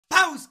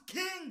house,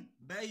 King,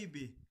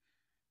 baby.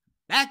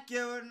 Back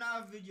here with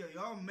another video.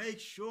 Y'all make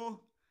sure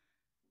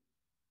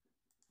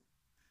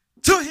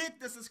to hit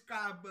the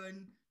subscribe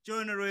button.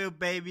 Join the Royal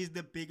Babies,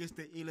 the biggest,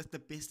 the illest, the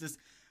bestest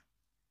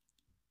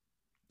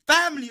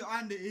family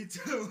on the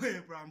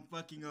interweb, bro. I'm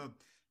fucking up.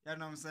 You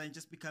know what I'm saying?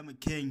 Just become a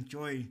king,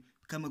 join.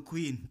 Become a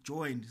queen,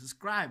 join.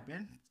 Subscribe,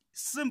 man.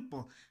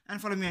 Simple.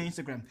 And follow me on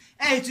Instagram.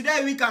 Hey,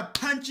 today we got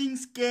punching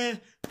scare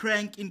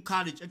prank in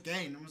college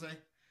again. You know what I'm saying?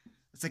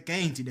 It's a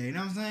game today, you know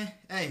what I'm saying?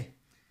 Hey,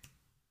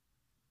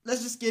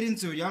 let's just get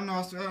into it. Y'all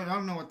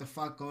know what the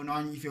fuck going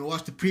on. If you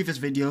watched the previous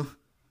video,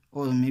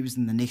 or maybe it's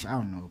in the next, I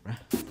don't know, bro.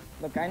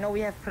 Look, I know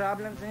we have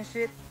problems and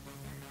shit,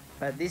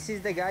 but this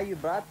is the guy you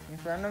brought in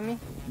front of me.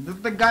 This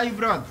is the guy you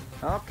brought.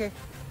 Okay.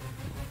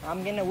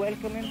 I'm gonna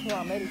welcome him to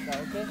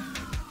America, okay?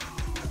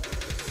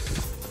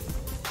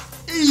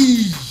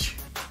 Eesh.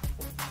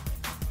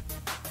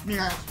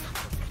 Yeah.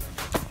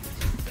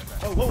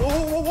 Oh, whoa, whoa,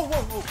 whoa, whoa,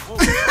 whoa, whoa, whoa.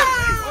 Hey,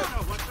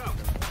 watch out.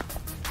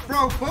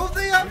 Bro, both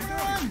of y'all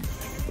run.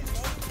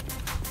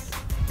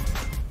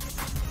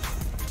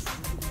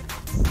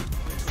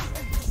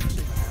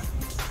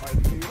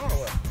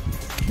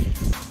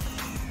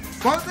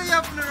 Both of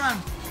y'all finna run.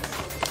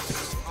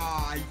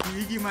 Ah,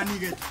 you give my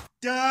nigga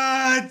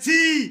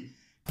dirty.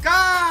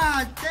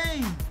 God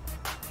dang.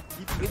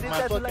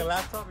 My fucking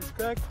laptop is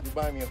cracked. You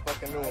buy me a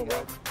fucking new one,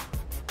 bro.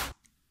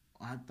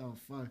 What the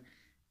fuck?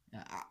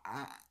 Yeah,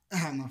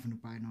 I'm not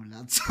finna buy no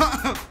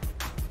laptop.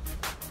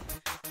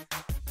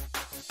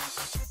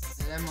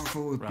 That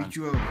motherfucker will beat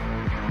you up.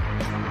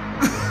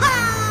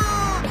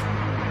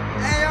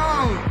 Hey yo!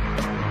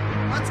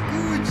 What's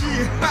Gucci?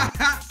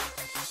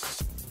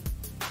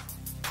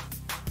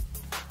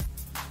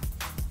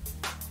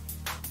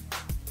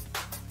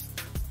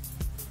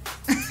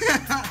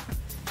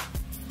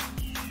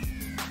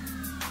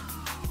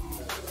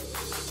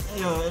 Hey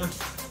yo.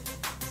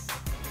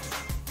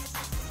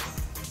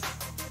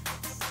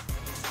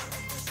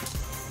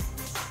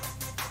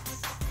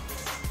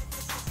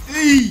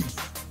 Hey!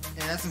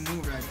 Yeah, that's a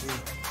move right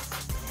there.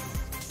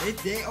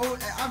 They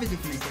obviously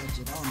finna catch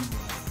it. I don't know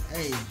why.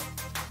 Hey.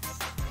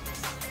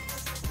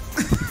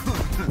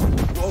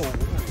 Whoa.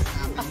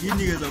 I mean, these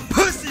niggas are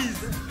pussies.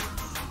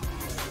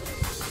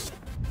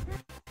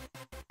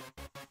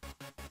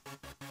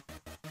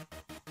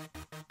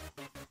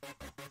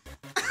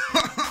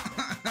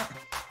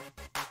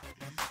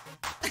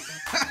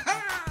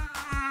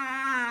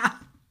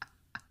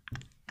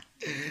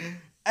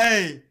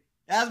 Hey.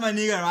 That's my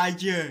nigga right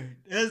here.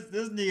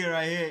 This nigga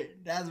right here.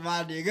 That's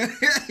my nigga.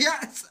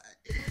 Yes.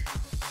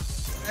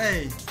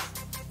 Hey.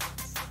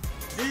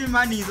 He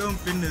mind his own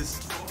business.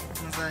 You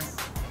know what I'm saying?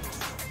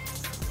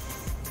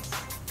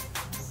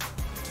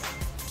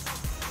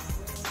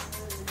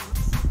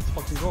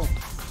 Fucking go.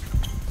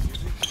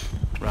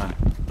 Run.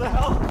 What the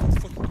hell?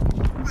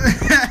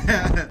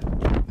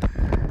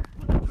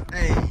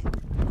 Hey.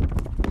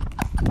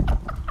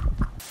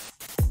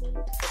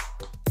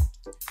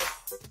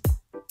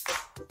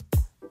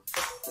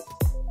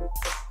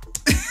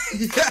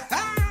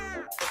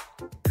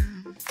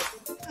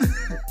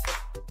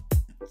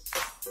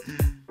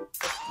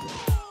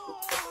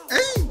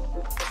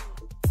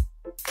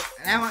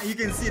 You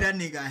can see that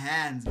nigga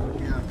hands, bro.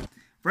 Yeah.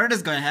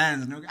 Brother's got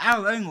hands. No, I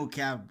ain't gonna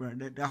cap, bro.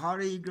 The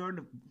harder you grow,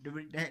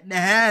 the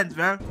hands,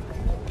 bro.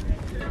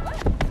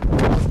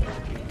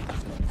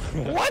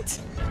 What?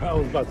 I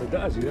was about to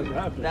dodge you. That's what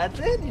happened. That's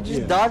it? You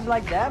just dodge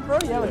like that, bro?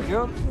 You have a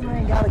girl too,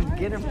 man. You gotta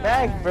get her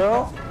back,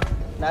 bro.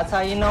 That's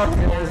how you know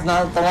it's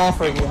not the one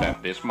for you.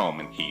 At this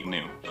moment, he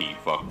knew he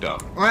fucked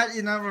up. What?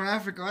 You're not from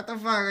Africa? What the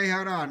fuck? Hey,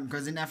 hold on.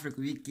 Because in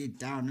Africa, we get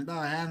down with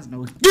our hands,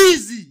 no.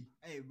 Easy!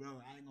 Hey, bro,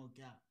 I ain't gonna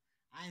cap.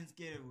 I ain't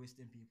scared of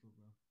Western people,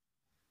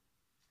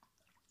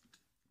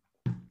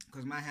 bro.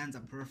 Because my hands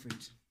are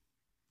perfect.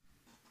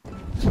 I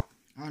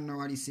don't know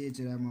what he said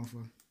to that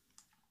motherfucker.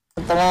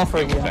 Not the one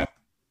for you.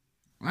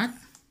 What?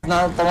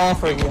 Not the one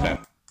for you.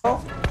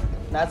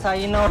 That's how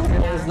you know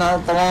it's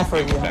not the one for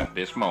you. At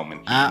this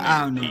moment,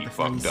 I don't know he what the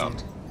fuck he fucked up.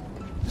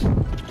 said.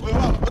 Wait,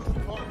 what the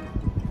fuck?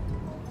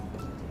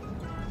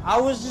 I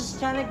was just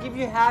trying to give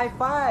you a high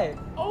five.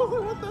 Oh,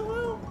 what the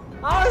hell?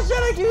 I was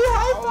trying to give you a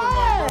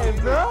high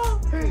five, bro.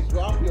 Please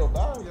drop your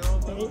ball, you know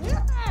what I'm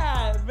saying?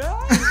 Yeah, bro.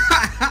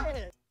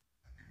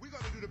 We're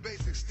gonna do the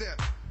basic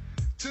step.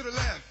 To the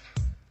left.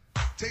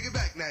 Take it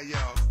back now,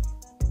 y'all.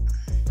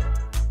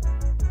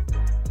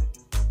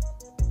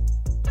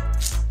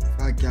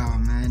 Fuck y'all,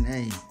 man.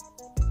 Hey.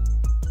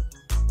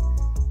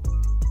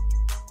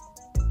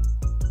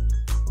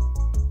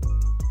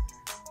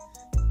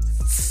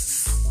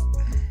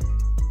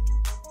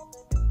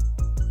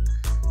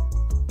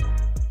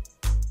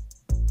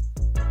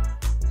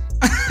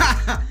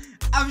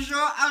 I'm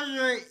sure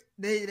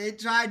they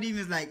tried him.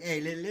 It's like,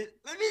 hey, let me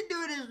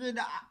do this.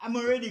 I'm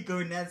already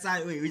going that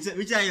side. Wait, which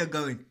side you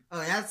going? Oh,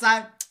 that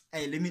side?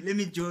 Hey, let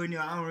me join you.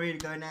 I'm already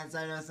going that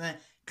side. You know what I'm saying?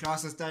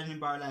 Class is starting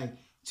about like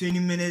 20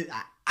 minutes.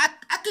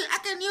 I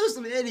can use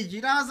some energy,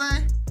 you know what I'm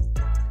saying?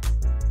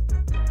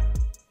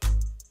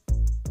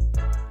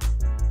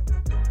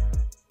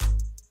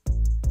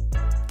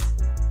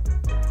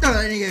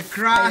 that nigga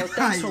cry. Hey, yo,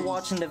 thanks for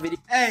watching the video.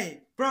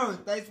 Hey, bro,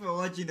 thanks for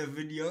watching the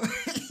video.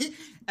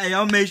 Hey,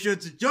 y'all make sure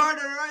to join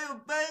the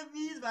Royal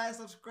Babies by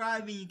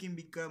subscribing. You can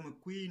become a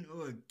queen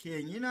or a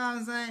king. You know what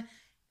I'm saying?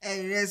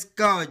 Hey, let's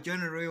go.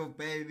 Join the Royal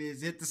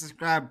Babies. Hit the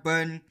subscribe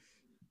button.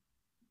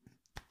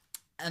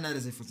 And that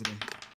is it for today.